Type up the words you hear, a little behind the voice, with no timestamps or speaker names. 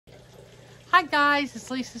Hi guys,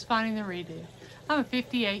 it's Lisa's Finding the Redo. I'm a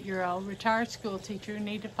 58-year-old retired school teacher who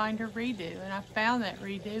need to find her redo, and I found that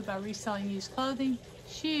redo by reselling used clothing,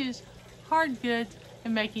 shoes, hard goods,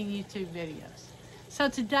 and making YouTube videos. So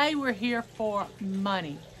today we're here for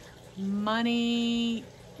money. What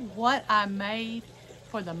I made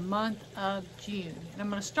for the month of June. And I'm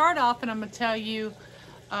going to start off and I'm going to tell you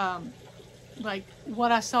like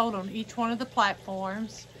what I sold on each one of the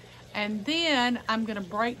platforms. And then I'm going to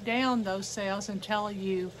break down those sales and tell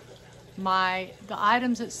you the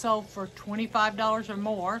items that sold for $25 or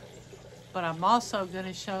more, but I'm also going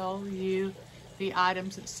to show you the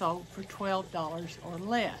items that sold for $12 or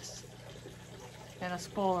less. And a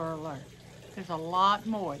spoiler alert, there's a lot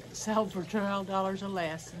more that sold for $12 or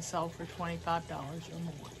less than sold for $25 or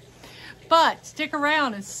more. But stick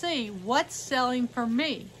around and see what's selling for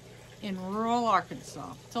me in rural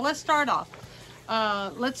Arkansas. So let's start off.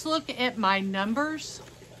 Let's look at my numbers.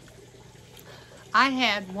 I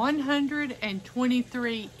had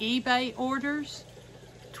 123 eBay orders,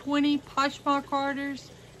 20 Poshmark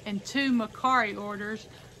orders, and 2 Mercari orders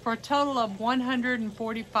for a total of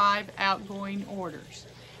 145 outgoing orders.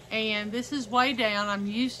 And this is way down. I'm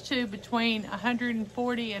used to between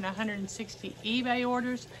 140 and 160 eBay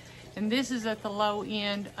orders, and this is at the low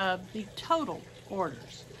end of the total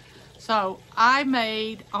orders. So I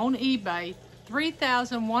made on eBay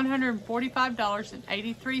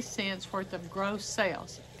 $3,145.83 worth of gross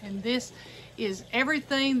sales. And this is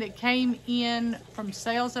everything that came in from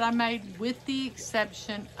sales that I made, with the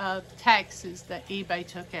exception of taxes that eBay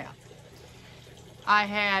took out. I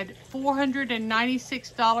had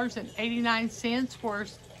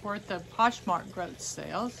 $496.89 worth of Poshmark gross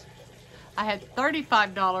sales. I had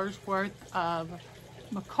 $35 worth of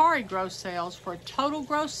Mercari gross sales for total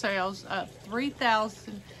gross sales of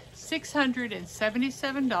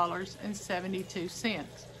 $3,677.72.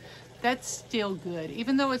 That's still good.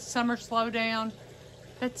 Even though it's summer slowdown,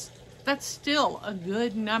 that's still a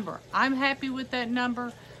good number. I'm happy with that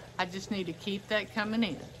number. I just need to keep that coming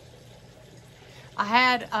in. I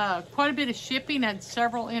had quite a bit of shipping. I had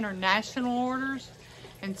several international orders,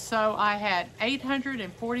 and so I had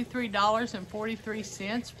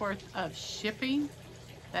 $843.43 worth of shipping.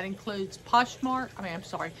 That includes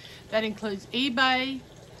that includes eBay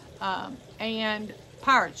and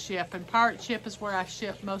Pirate Ship. And Pirate Ship is where I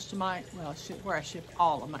ship most of my, where I ship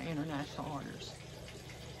all of my international orders.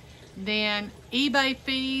 Then eBay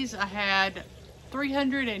fees, I had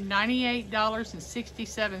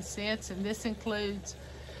 $398.67, and this includes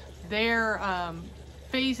their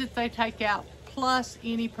fees that they take out, plus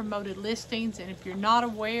any promoted listings. And if you're not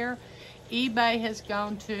aware, eBay has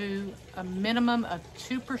gone to a minimum of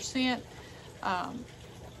 2%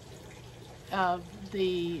 of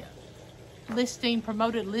the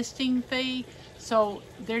promoted listing fee. So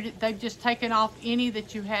they've just taken off any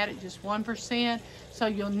that you had at just 1%. So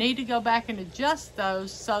you'll need to go back and adjust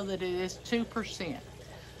those so that it is 2%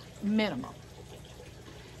 minimum.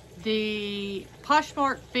 The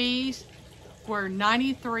Poshmark fees were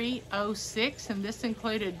 $93.06, and this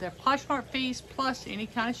included the Poshmark fees plus any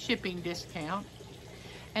kind of shipping discount.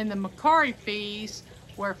 And the Mercari fees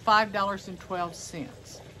were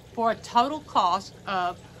 $5.12 for a total cost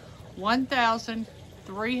of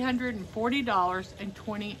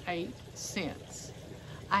 $1,340.28.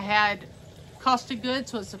 I had cost of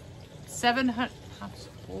goods was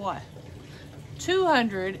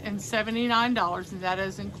 $279, and that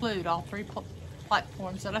does include all 3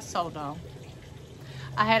 platforms that I sold on.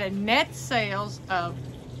 I had a net sales of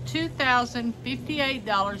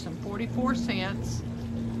 $2,058.44.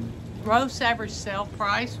 Gross average sale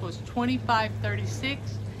price was $25.36,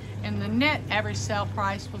 and the net average sale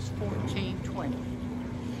price was $14.20.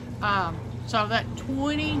 So that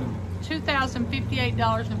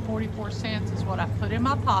 $2,058.44 is what I put in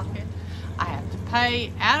my pocket. I have to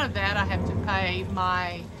pay, out of that, I have to pay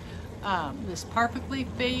my This Perfectly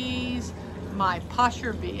fees, my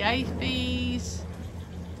Posher VA fees.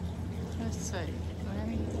 Let's see, do I have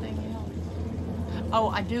anything else? Oh,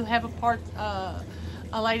 I do have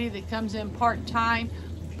a lady that comes in part-time,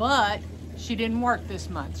 but she didn't work this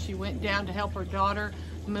month. She went down to help her daughter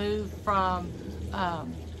move from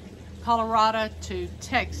Colorado to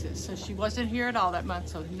Texas. So she wasn't here at all that month,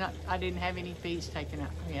 so I didn't have any fees taken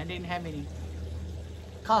out. I didn't have any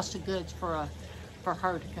cost of goods for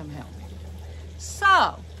her to come help me.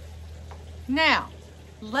 So, now,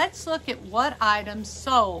 let's look at what items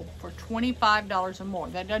sold for $25 or more.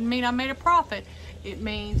 That doesn't mean I made a profit. It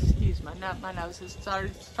means, excuse my nose has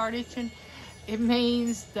started itching. It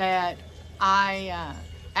means that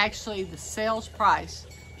actually the sales price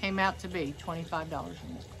came out to be $25 or more.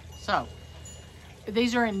 So,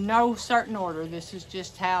 these are in no certain order. This is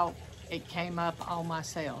just how it came up on my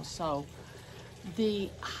sales. So the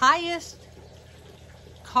highest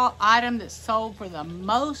item that sold for the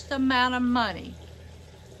most amount of money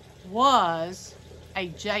was a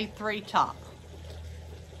J3 top.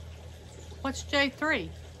 What's J3?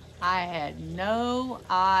 I had no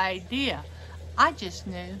idea. I just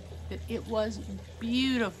knew that it was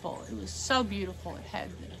beautiful. It was so beautiful. It had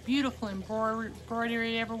beautiful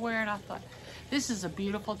embroidery everywhere, and I thought, this is a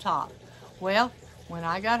beautiful top. Well, when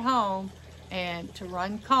I got home and to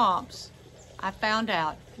run comps, I found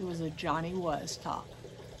out it was a Johnny Was top.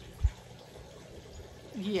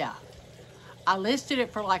 Yeah, I listed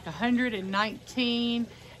it for like $119,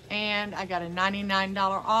 and I got a $99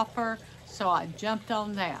 offer, so I jumped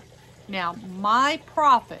on that. Now, my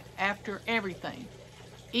profit after everything,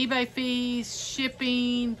 eBay fees,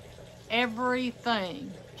 shipping,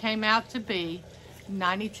 everything, came out to be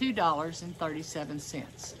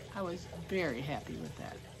 $92.37. I was very happy with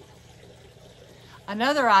that.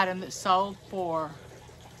 Another item that sold for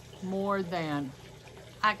more than,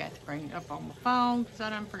 I got to bring it up on my phone because I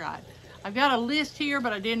done forgot. I've got a list here,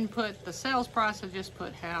 but I didn't put the sales price. I just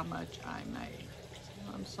put how much I made.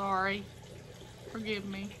 So I'm sorry. Forgive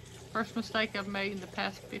me. First mistake I've made in the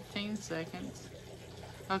past 15 seconds.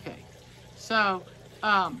 Okay. So,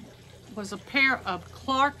 was a pair of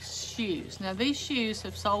Clark's shoes. Now, these shoes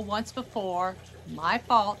have sold once before. My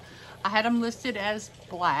fault. I had them listed as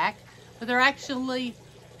black, but they're actually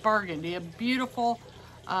burgundy. A beautiful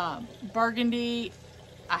burgundy.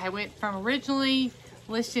 I went from originally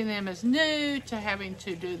listing them as new to having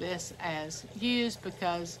to do this as used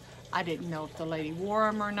because I didn't know if the lady wore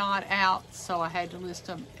them or not out, so I had to list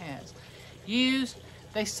them as used.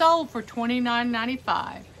 They sold for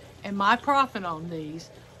 $29.95, and my profit on these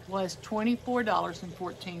was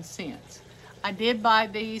 $24.14. I did buy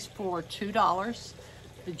these for $2.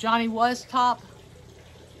 The Johnny Was top,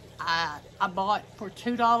 I bought for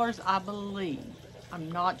 $2, I believe. I'm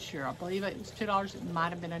not sure. I believe it was $2. It might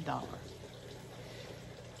have been $1.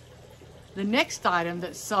 The next item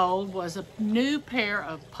that sold was a new pair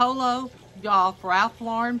of Polo Golf Ralph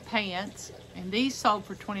Lauren pants, and these sold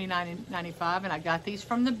for $29.95, and I got these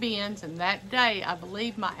from the bins, and that day I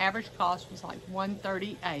believe my average cost was like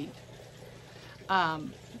 $138.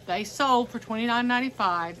 They sold for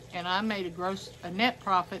 $29.95, and I made a net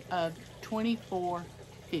profit of $24.50.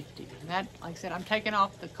 And that, like I said, I'm taking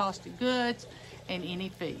off the cost of goods and any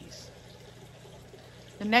fees.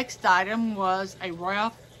 The next item was a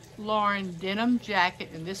Ralph Lauren denim jacket,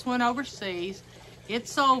 and this one overseas. It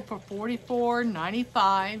sold for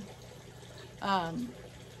 $44.95.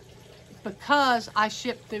 Because I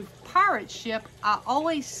ship through pirate ship, I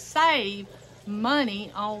always save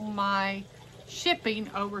money on my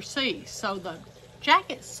shipping overseas. So the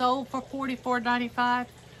jacket sold for $44.95,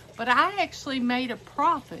 but I actually made a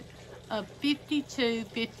profit of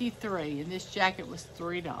 $52.53, and this jacket was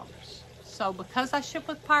 $3. So because I ship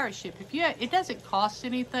with pirate ship, it doesn't cost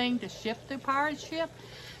anything to ship through pirate ship.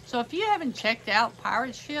 So if you haven't checked out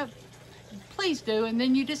pirate ship, please do, and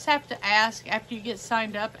then you just have to ask, after you get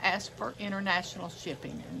signed up, ask for international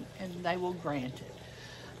shipping, and they will grant it.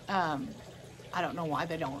 I don't know why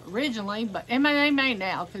they don't originally, but they may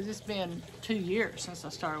now, because it's been 2 years since I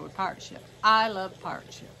started with pirate ship. I love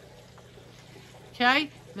pirate ship. Okay,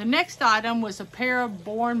 the next item was a pair of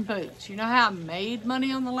Bourne boots. You know how I made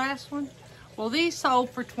money on the last one? Well, these sold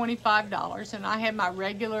for $25, and I had my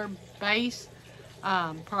regular base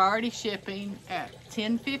priority shipping at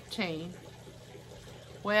 $10.15.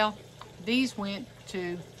 Well, these went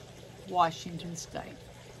to Washington State.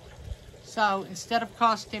 So instead of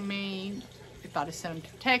costing me, if I'd have sent them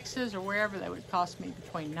to Texas or wherever, they would cost me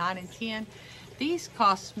between $9 and $10. These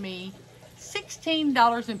cost me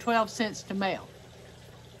 $16.12 to mail.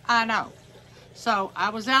 I know. So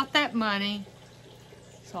I was out that money.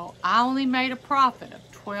 So I only made a profit of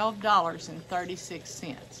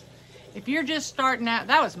 $12.36. If you're just starting out,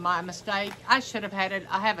 that was my mistake. I should have had it.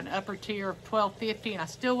 I have an upper tier of $12.50, and I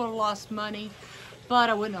still would have lost money, but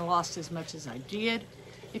I wouldn't have lost as much as I did.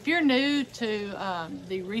 If you're new to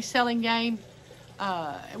the reselling game,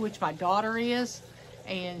 which my daughter is,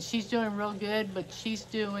 and she's doing real good, but she's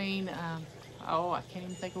doing, I can't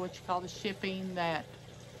even think of what you call the shipping that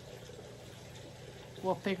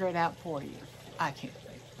will figure it out for you. I can't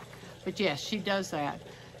think. But yes, she does that,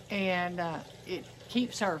 and it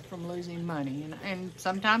keeps her from losing money. And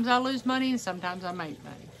sometimes I lose money, and sometimes I make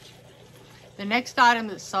money. The next item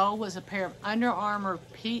that sold was a pair of Under Armour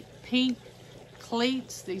pink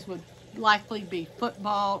cleats. These would likely be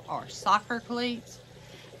football or soccer cleats,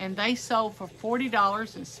 and they sold for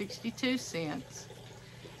 $40.62.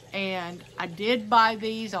 And I did buy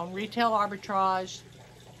these on Retail Arbitrage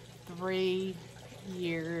 3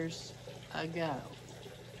 years ago.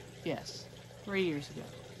 Yes, 3 years ago.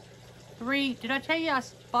 Did I tell you I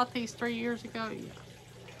bought these 3 years ago?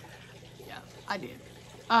 Yeah, I did.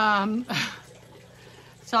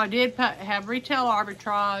 So I did have Retail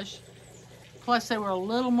Arbitrage, plus they were a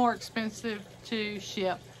little more expensive to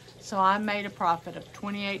ship, so I made a profit of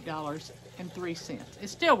 $28.03. It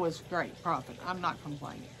still was great profit. I'm not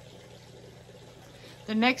complaining.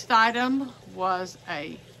 The next item was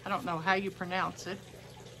I don't know how you pronounce it,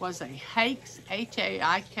 was a Hakes,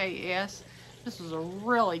 H-A-I-K-S. This was a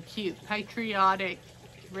really cute, patriotic,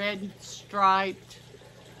 red striped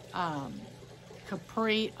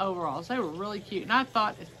capri overalls. They were really cute. And I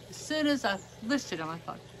thought, as soon as I listed them, I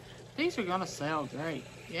thought, these are going to sell great.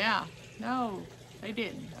 Yeah, no, they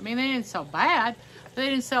didn't. I mean, they didn't sell bad, but they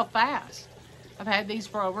didn't sell fast. I've had these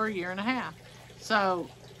for over 1.5 years. So,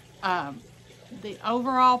 the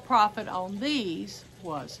overall profit on these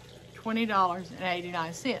was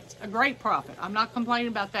 $20.89. A great profit. I'm not complaining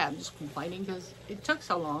about that. I'm just complaining because it took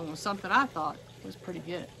so long on something I thought was pretty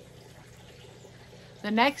good. The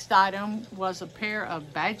next item was a pair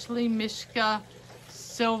of Badgley Mishka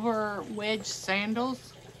silver wedge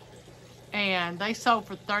sandals, and they sold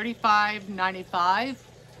for $35.95.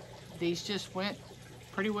 These just went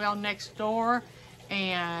pretty well next door,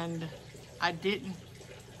 and that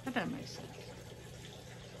doesn't make sense.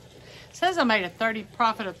 It says I made a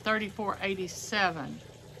profit of $34.87.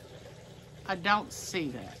 I don't see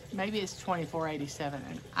that. Maybe it's $24.87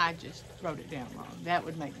 and I just wrote it down wrong. That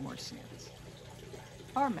would make more sense.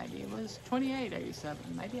 Or maybe it was $28.87.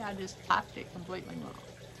 Maybe I just typed it completely wrong.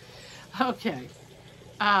 Okay.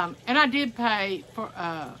 And I did pay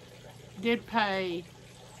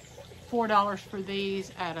 $4 for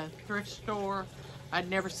these at a thrift store. I'd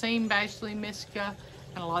never seen Badgley Mishka,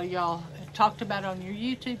 and a lot of y'all have talked about it on your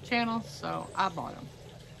YouTube channel, so I bought them.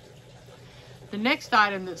 The next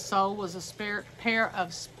item that sold was a pair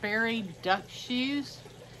of Sperry duck shoes,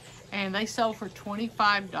 and they sold for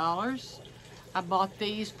 $25. I bought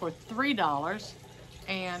these for $3,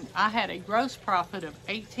 and I had a gross profit of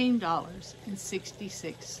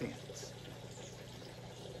 $18.66.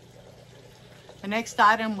 The next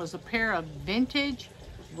item was a pair of vintage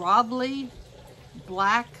Robley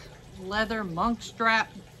black leather monk strap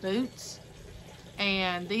boots,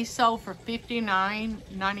 and these sold for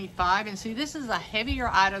 $59.95. And see, this is a heavier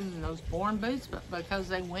item than those Born boots, but because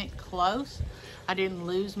they went close, I didn't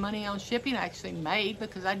lose money on shipping. I actually made,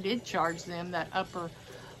 because I did charge them that upper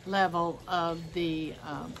level of the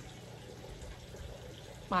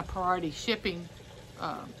my priority shipping,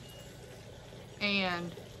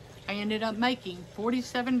 and I ended up making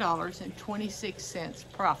 $47.26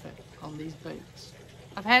 profit on these boots.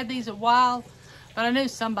 I've had these a while, but I knew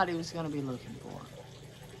somebody was going to be looking for them.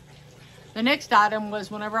 The next item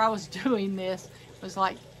was, whenever I was doing this, was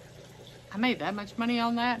like, I made that much money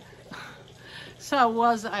on that. So it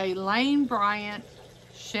was a Lane Bryant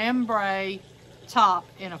chambray top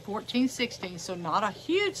in a 14-16, so not a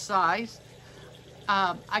huge size.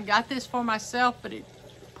 I got this for myself, but it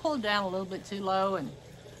pulled down a little bit too low, and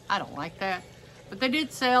I don't like that. But they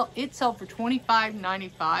did sell. It sold for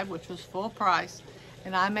 $25.95, which was full price,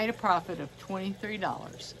 and I made a profit of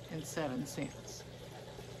 $23.07.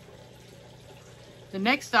 The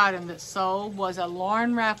next item that sold was a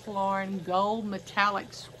Lauren Ralph Lauren gold metallic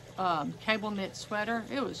cable knit sweater.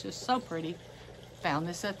 It was just so pretty. Found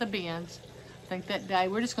this at the bins. I think that day,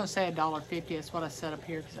 we're just going to say $1.50. That's what I set up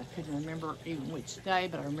here because I couldn't remember even which day,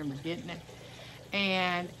 but I remember getting it.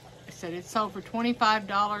 And I said it sold for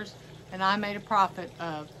 $25, and I made a profit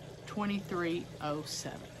of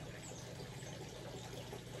 $23.07.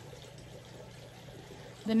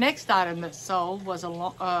 The next item that sold was a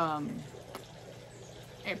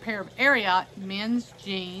pair of Ariat men's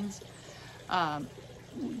jeans,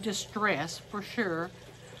 distress for sure.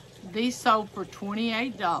 These sold for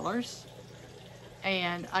 $28,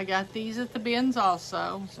 and I got these at the bins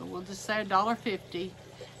also, so we'll just say $1.50,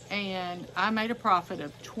 and I made a profit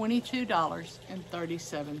of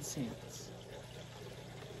 $22.37.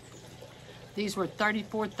 These were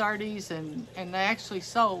 34.30s, and they actually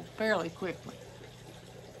sold fairly quickly.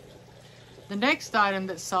 The next item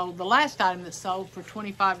that sold, the last item that sold for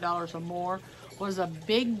 $25 or more, was a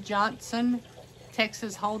Big Johnson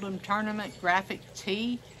Texas Hold'em Tournament graphic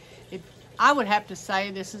tee. I would have to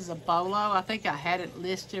say this is a bolo. I think I had it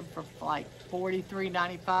listed for like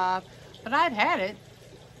 $43.95, but I'd had it.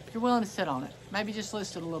 If you're willing to sit on it, maybe just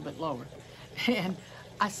list it a little bit lower. And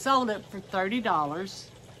I sold it for $30,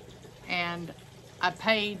 and I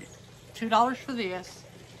paid $2 for this,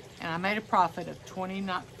 and I made a profit of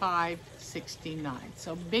 $25.69.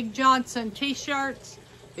 So Big Johnson t-shirts,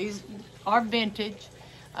 these are vintage.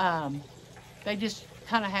 They just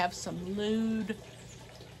kind of have some lewd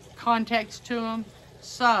context to them.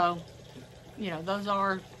 So, you know, those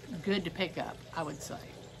are good to pick up, I would say.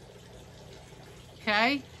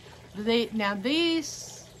 Okay, now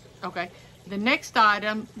these, okay, the next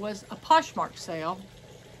item was a Poshmark sale.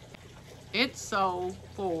 It sold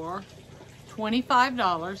for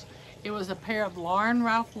 $25. It was a pair of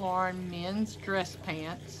Ralph Lauren men's dress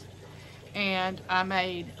pants, and I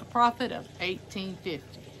made a profit of $18.50.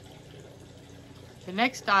 The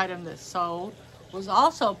next item that sold was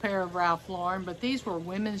also a pair of Ralph Lauren, but these were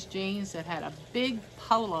women's jeans that had a big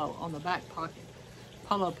polo on the back pocket,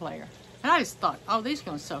 polo player. And I just thought, oh, these are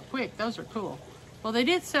going to sell quick. Those are cool. Well, they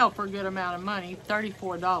did sell for a good amount of money,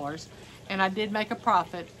 $34, and I did make a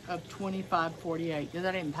profit of $25.48 because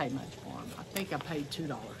I didn't pay much for them. I think I paid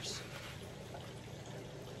 $2.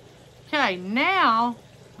 Okay, now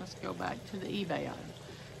let's go back to the eBay item.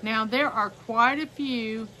 Now there are quite a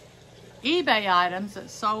few eBay items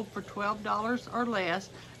that sold for $12 or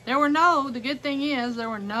less. The good thing is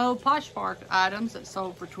there were no Poshmark items that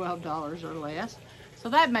sold for $12 or less. So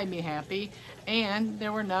that made me happy. And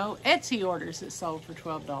there were no Etsy orders that sold for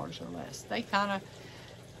 $12 or less. They kind of,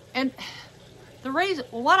 and the reason,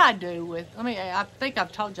 what I do with, I think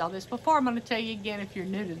I've told y'all this before, I'm going to tell you again if you're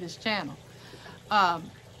new to this channel,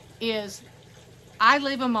 is I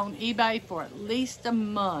leave them on eBay for at least a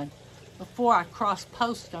month before I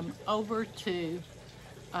cross-post them over to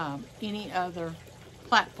any other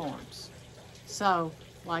platforms. So,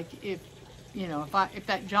 like if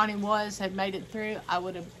that Johnny Was had made it through, I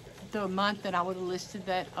would have, through a month, and I would have listed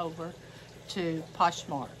that over to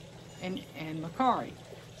Poshmark and Mercari.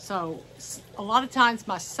 So a lot of times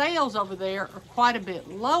my sales over there are quite a bit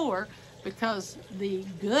lower because the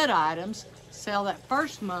good items sell that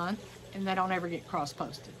first month and they don't ever get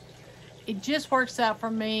cross-posted. It just works out for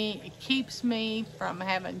me. It keeps me from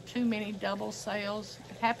having too many double sales.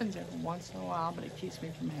 It happens every once in a while, but it keeps me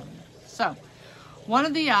from having it. So one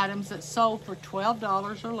of the items that sold for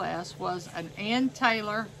 $12 or less was an Ann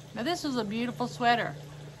Taylor. Now this was a beautiful sweater.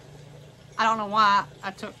 I don't know why I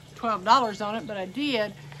took $12 on it, but I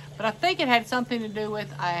did. But I think it had something to do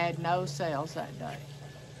with I had no sales that day.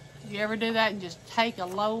 You ever do that and just take a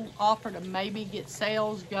low offer to maybe get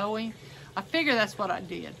sales going? I figure that's what I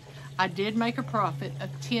did. I did make a profit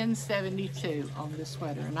of $10.72 on this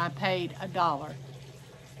sweater, and I paid $1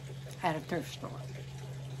 at a thrift store.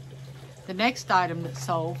 The next item that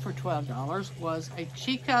sold for $12 was a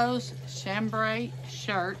Chico's chambray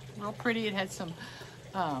shirt. Real pretty. It had some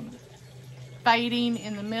fading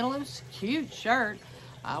in the middle. It was a cute shirt.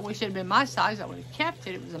 I wish it had been my size. I would have kept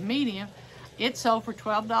it. It was a medium. It sold for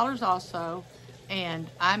 $12 also, and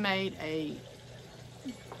I made a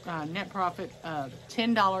net profit of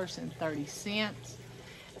 $10.30,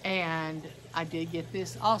 and I did get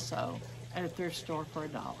this also at a thrift store for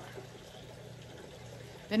 $1.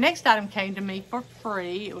 The next item came to me for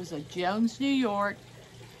free. It was a Jones, New York,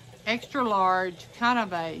 extra large, kind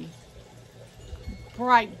of a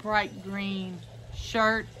bright green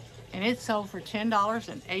shirt, and it sold for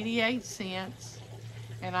 $10.88,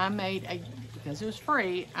 and I made because it was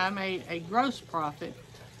free, I made a gross profit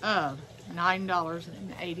of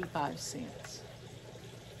 $9.85.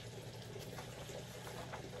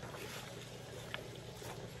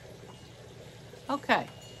 Okay,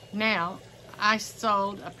 now I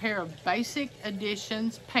sold a pair of Basic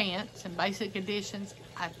Editions pants, and Basic Editions,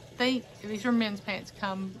 I think these are men's pants.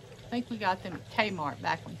 I think we got them at Kmart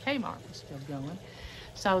back when Kmart was still going.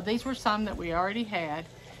 So these were some that we already had,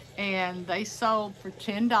 and they sold for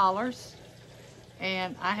 $10,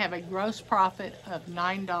 and I have a gross profit of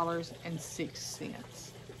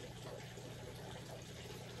 $9.06.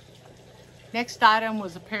 Next item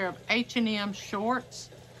was a pair of H&M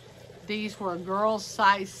shorts. These were girls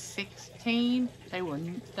size 16. They were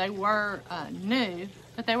new,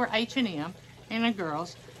 but they were H&M and a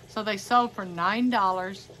girls. So they sold for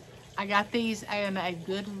 $9. I got these in a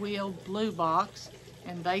Goodwill blue box,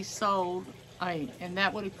 and they sold, and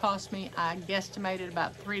that would have cost me, I guesstimated,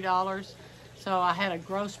 about $3. So I had a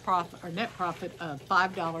gross profit or net profit of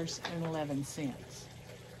 $5.11.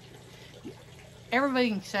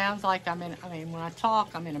 Everything sounds like when I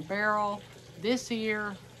talk, I'm in a barrel. This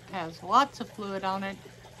ear has lots of fluid on it.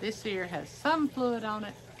 This ear has some fluid on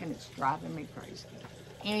it, and it's driving me crazy.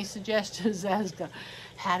 Any suggestions as to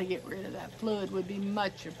how to get rid of that fluid would be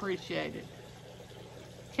much appreciated.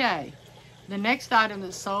 Okay, the next item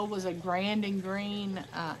that sold was a Grand and Green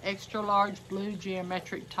extra large blue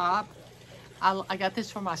geometric top. I got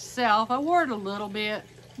this for myself. I wore it a little bit,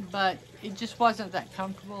 but it just wasn't that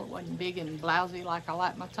comfortable. It wasn't big and blousy like I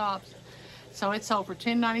like my tops. So it sold for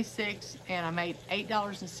 $10.96, and I made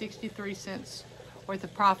 $8.63 worth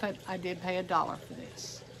of profit. I did pay $1 for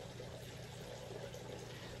this.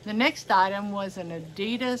 The next item was an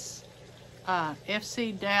Adidas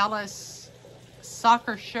FC Dallas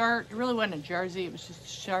soccer shirt. It really wasn't a jersey, it was just a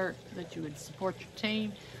shirt that you would support your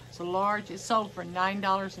team. It's a large. It sold for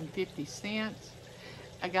 $9.50.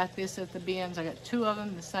 I got this at the bins. I got 2 of them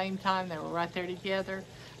at the same time. They were right there together.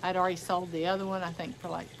 I'd already sold the other one, I think, for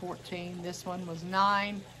like $14. This one was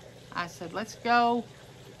 $9. I said, let's go.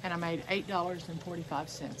 And I made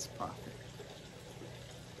 $8.45 profit.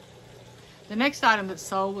 The next item that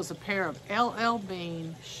sold was a pair of LL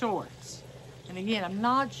Bean shorts. And again, I'm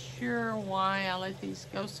not sure why I let these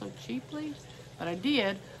go so cheaply, but I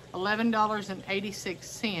did.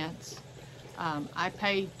 $11.86. I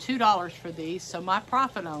paid $2 for these, so my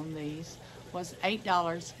profit on these was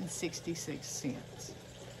 $8.66.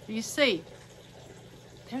 You see,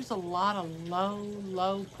 there's a lot of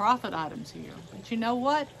low profit items here, but you know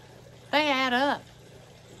what? They add up.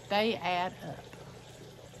 They add up.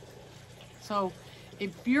 So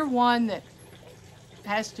if you're one that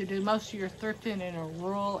has to do most of your thrifting in a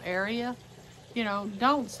rural area, you know,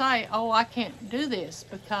 don't say, oh, I can't do this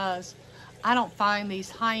because I don't find these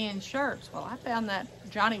high-end shirts. Well, I found that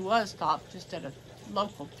Johnny Was top just at a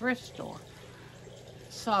local thrift store.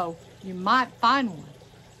 So you might find one.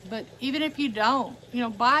 But even if you don't, you know,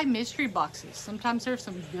 buy mystery boxes. Sometimes there's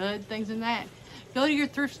some good things in that. Go to your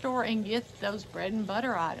thrift store and get those bread and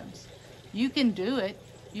butter items. You can do it.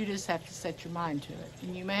 You just have to set your mind to it.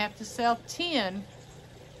 And you may have to sell 10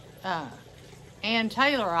 Ann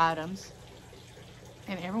Taylor items.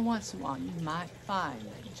 And every once in a while, you might find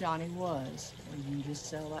that Johnny Was, and you just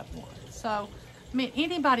sell that one. So, I mean,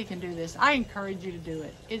 anybody can do this. I encourage you to do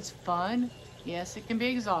it. It's fun. Yes, it can be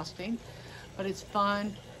exhausting, but it's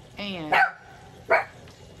fun. And I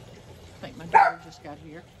think my daughter just got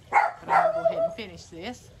here, but I'm gonna go ahead and finish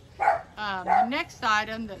this. The next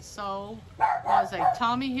item that sold was a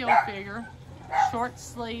Tommy Hilfiger short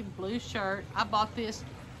sleeve blue shirt. I bought this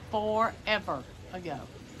forever ago.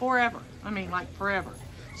 Forever. I mean, like forever.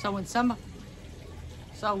 So when somebody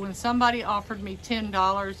offered me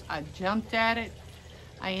 $10, I jumped at it.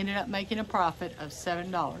 I ended up making a profit of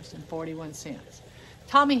 $7.41.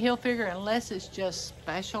 Tommy Hilfiger, unless it's just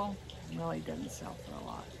special, really doesn't sell for a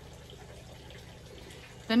lot.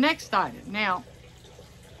 The next item. Now,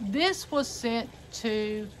 this was sent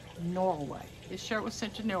to Norway. This shirt was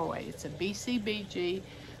sent to Norway. It's a BCBG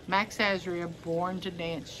Max Azria Born to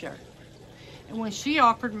Dance shirt. And when she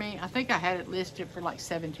offered me, I think I had it listed for like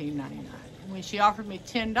 $17.99. When she offered me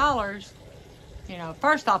 $10, you know,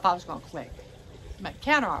 first off I was going to click, make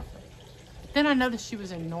counter offer. But then I noticed she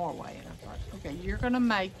was in Norway, and I thought, okay, you're going to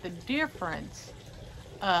make the difference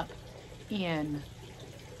up in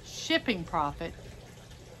shipping profit,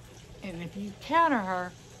 and if you counter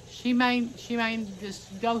her, she may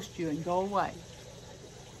just ghost you and go away.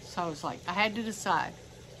 So it's like I had to decide,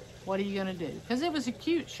 what are you going to do? Because it was a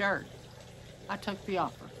cute shirt. I took the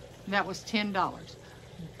offer. That was $10.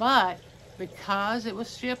 But because it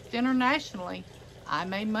was shipped internationally, I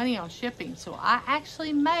made money on shipping. So I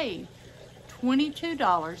actually made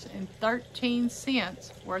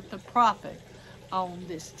 $22.13 worth of profit on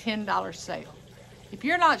this $10 sale. If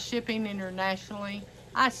you're not shipping internationally,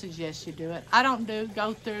 I suggest you do it. I don't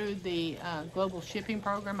go through the global shipping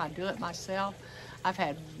program. I do it myself. I've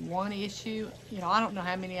had one issue. You know, I don't know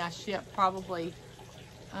how many I ship, probably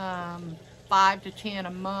 5 to 10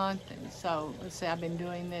 a month. And so let's say I've been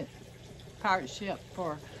doing that pirate ship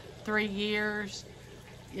for 3 years.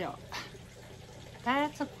 You know,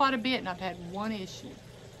 that's quite a bit, and I've had one issue.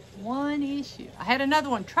 One issue. I had another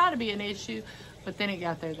one try to be an issue, but then it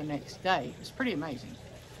got there the next day. It was pretty amazing.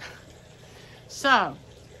 So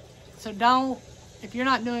don't, if you're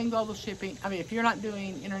not doing global shipping, if you're not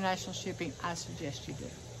doing international shipping, I suggest you do.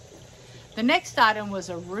 The next item was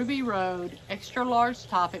a Ruby Road extra large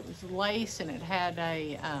top. It was lace, and it had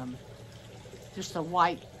a just a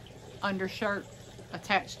white undershirt,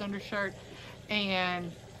 attached undershirt,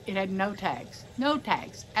 and it had no tags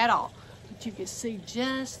at all. But you could see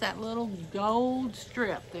just that little gold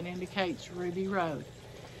strip that indicates Ruby Road.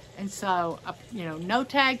 And so, you know, no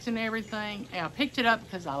tags and everything. And I picked it up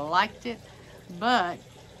because I liked it, but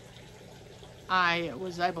I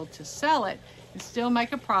was able to sell it and still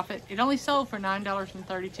make a profit. It only sold for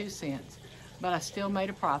 $9.32, but I still made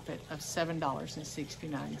a profit of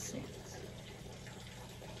 $7.69.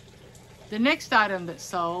 The next item that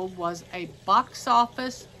sold was a box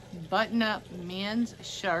office button-up men's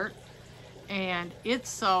shirt, And it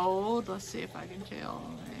sold, let's see if I can tell.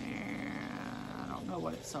 I don't know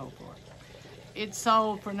what it sold for. It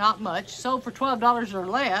sold for not much, sold for $12 or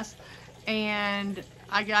less. And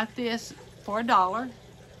I got this for $1.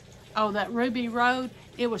 Oh, that Ruby Road,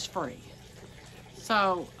 it was free.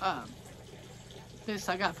 So this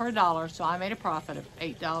I got for $1, so I made a profit of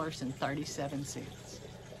 $8.37.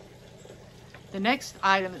 The next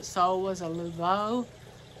item that sold was a Louveau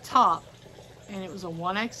top, and it was a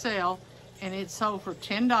 1XL, and it sold for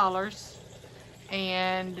 $10.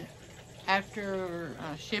 And after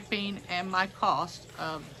shipping and my cost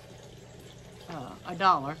of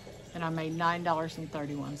 $1, then I made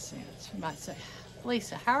 $9.31. You might say,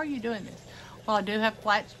 Lisa, how are you doing this? Well, I do have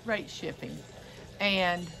flat rate shipping,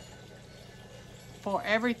 and for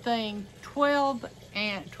everything 12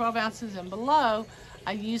 ounces and below,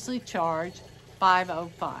 I usually charge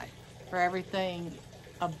 $5.05. For everything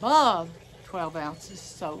above 12 ounces,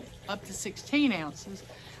 so up to 16 ounces,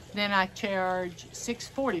 then I charge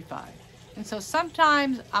 $6.45. And so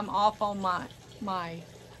sometimes I'm off on my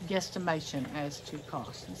guesstimation as to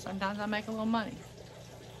cost, and sometimes I make a little money.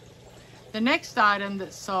 The next item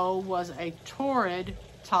that sold was a Torrid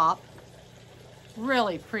top,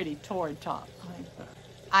 really pretty Torrid top.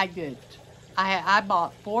 I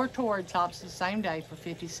bought 4 Torrid tops the same day for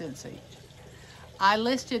 50 cents each. I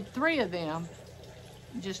listed 3 of them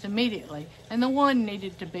just immediately, and the one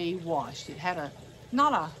needed to be washed. It had it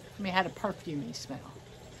had a perfumey smell.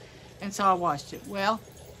 And so I washed it. Well,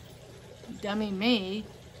 dummy me,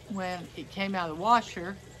 when it came out of the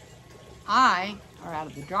washer, or out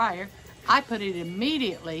of the dryer, I put it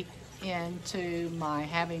immediately into my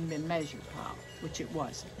having been measured pile, which it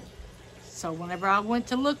wasn't. So whenever I went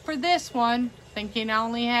to look for this one, thinking I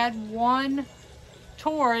only had one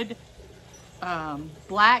Torrid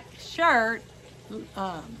black shirt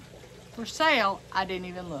for sale, I didn't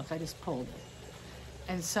even look. I just pulled it.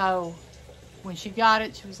 And so when she got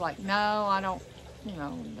it, she was like, no, I don't,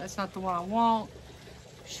 that's not the one I want.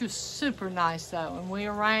 She was super nice though, and we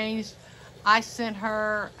arranged. I sent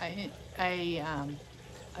her an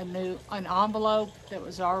envelope that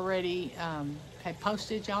was already had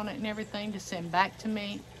postage on it and everything to send back to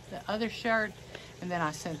me, the other shirt, and then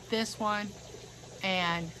I sent this one,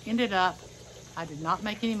 and ended up I did not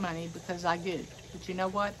make any money because I goofed. But you know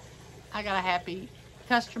what? I got a happy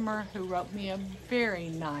customer who wrote me a very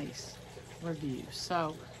nice review.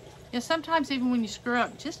 So, sometimes even when you screw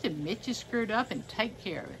up, just admit you screwed up and take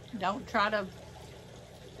care of it. Don't try to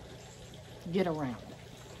get around it.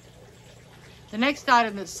 The next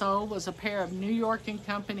item that sold was a pair of New York &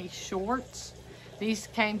 Company shorts. These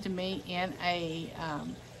came to me in a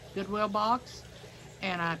Goodwill box,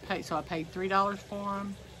 and I paid $3 for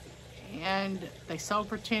them, and they sold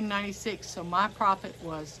for $10.96. So my profit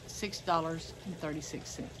was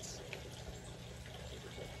 $6.36.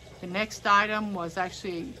 The next item was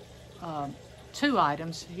actually 2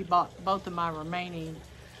 items. He bought both of my remaining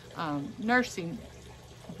nursing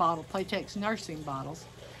bottle, Playtex nursing bottles,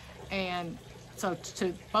 and so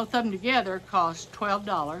both of them together cost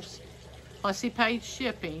 $12, plus he paid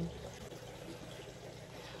shipping.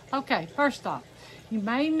 Okay, first off, you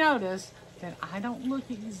may notice that I don't look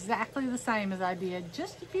exactly the same as I did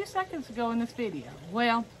just a few seconds ago in this video.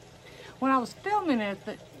 Well, when I was filming it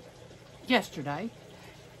yesterday,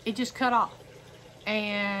 it just cut off,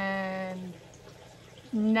 and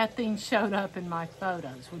nothing showed up in my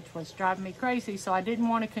photos, which was driving me crazy. So I didn't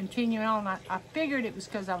want to continue on. I figured it was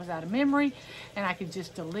because I was out of memory and I could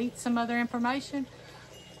just delete some other information,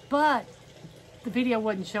 but the video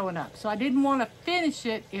wasn't showing up. So I didn't want to finish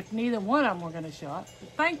it if neither one of them were going to show up. But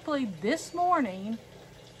thankfully this morning,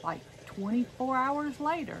 like 24 hours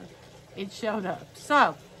later, it showed up.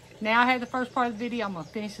 So now I have the first part of the video. I'm going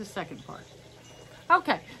to finish the second part.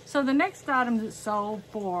 Okay, so the next item that sold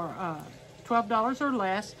for $12 or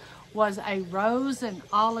less was a rose and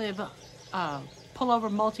olive pullover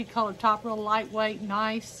multicolored top, real lightweight,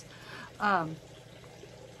 nice.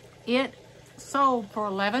 It sold for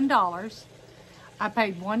 $11. I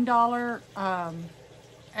paid $1.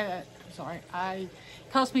 It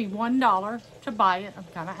cost me $1 to buy it. I'm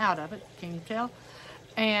kind of out of it, can you tell?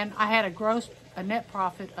 And I had a net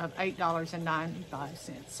profit of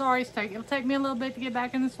 $8.95. Sorry, it'll take me a little bit to get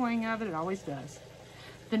back in the swing of it. It always does.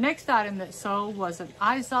 The next item that sold was an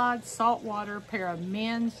Izod saltwater pair of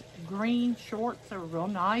men's green shorts. They were real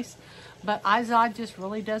nice, but Izod just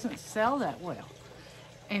really doesn't sell that well.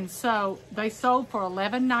 And so they sold for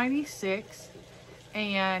 $11.96,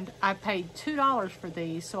 and I paid $2 for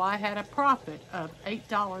these, so I had a profit of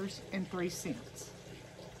 $8.03.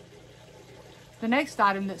 The next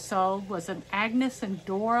item that sold was an Agnes and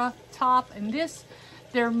Dora top, and this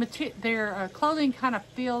their clothing kind of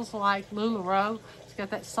feels like LuLaRoe. It's got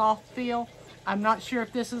that soft feel. I'm not sure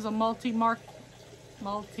if this is a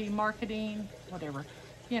multi-marketing, whatever.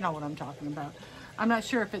 You know what I'm talking about. I'm not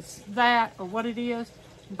sure if it's that or what it is,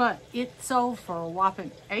 but it sold for a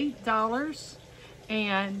whopping $8,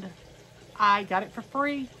 and I got it for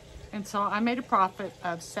free, and so I made a profit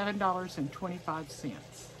of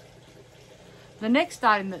 $7.25. The next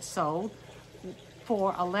item that sold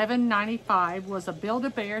for $11.95 was a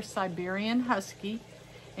Build-A-Bear Siberian Husky,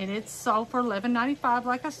 and it sold for $11.95,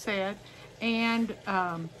 like I said, and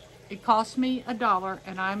it cost me $1,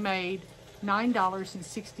 and I made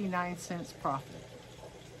 $9.69 profit.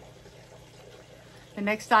 The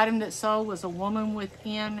next item that sold was a Woman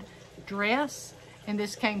Within dress, and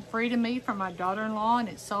this came free to me from my daughter-in-law, and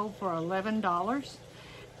it sold for $11.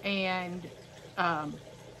 And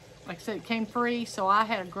like I said, it came free, so I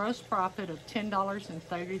had a gross profit of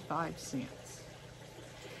 $10.35.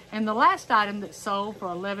 And the last item that sold for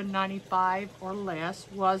 $11.95 or less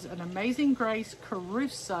was an Amazing Grace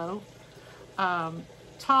Caruso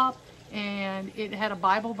top, and it had a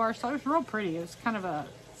Bible verse. So it was real pretty. It was kind of a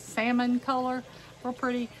salmon color, real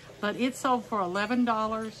pretty, but it sold for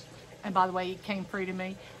 $11. And by the way, it came free to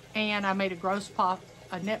me, and I made a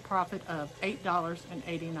net profit of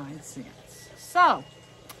 $8.89. So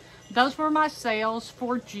those were my sales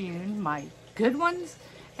for June, my good ones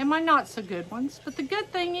and my not so good ones. But the good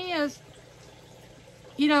thing is,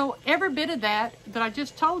 you know, every bit of that I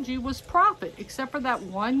just told you was profit, except for that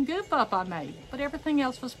one goof up I made, but everything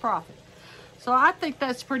else was profit. So I think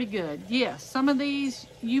that's pretty good. Yes, some of these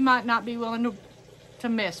you might not be willing to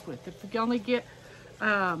mess with. If you only get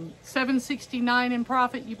 $7.69 in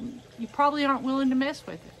profit, you probably aren't willing to mess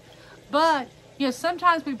with it. But you know,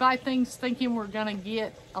 sometimes we buy things thinking we're going to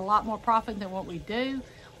get a lot more profit than what we do,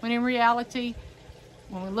 when in reality,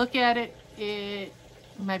 when we look at it, it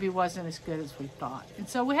maybe wasn't as good as we thought. And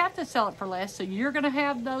so we have to sell it for less. So you're going to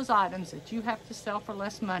have those items that you have to sell for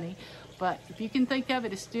less money. But if you can think of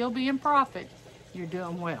it as still being profit, you're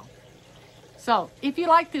doing well. So if you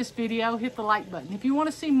like this video, hit the like button. If you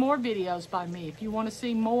want to see more videos by me, if you want to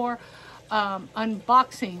see more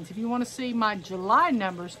unboxings, if you want to see my July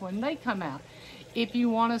numbers when they come out, if you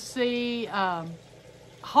want to see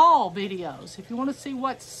haul videos, if you want to see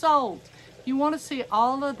what's sold, if you want to see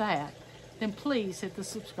all of that, then please hit the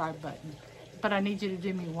subscribe button. But I need you to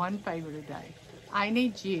do me one favor today. I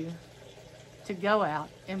need you to go out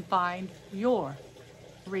and find your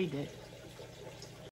Read It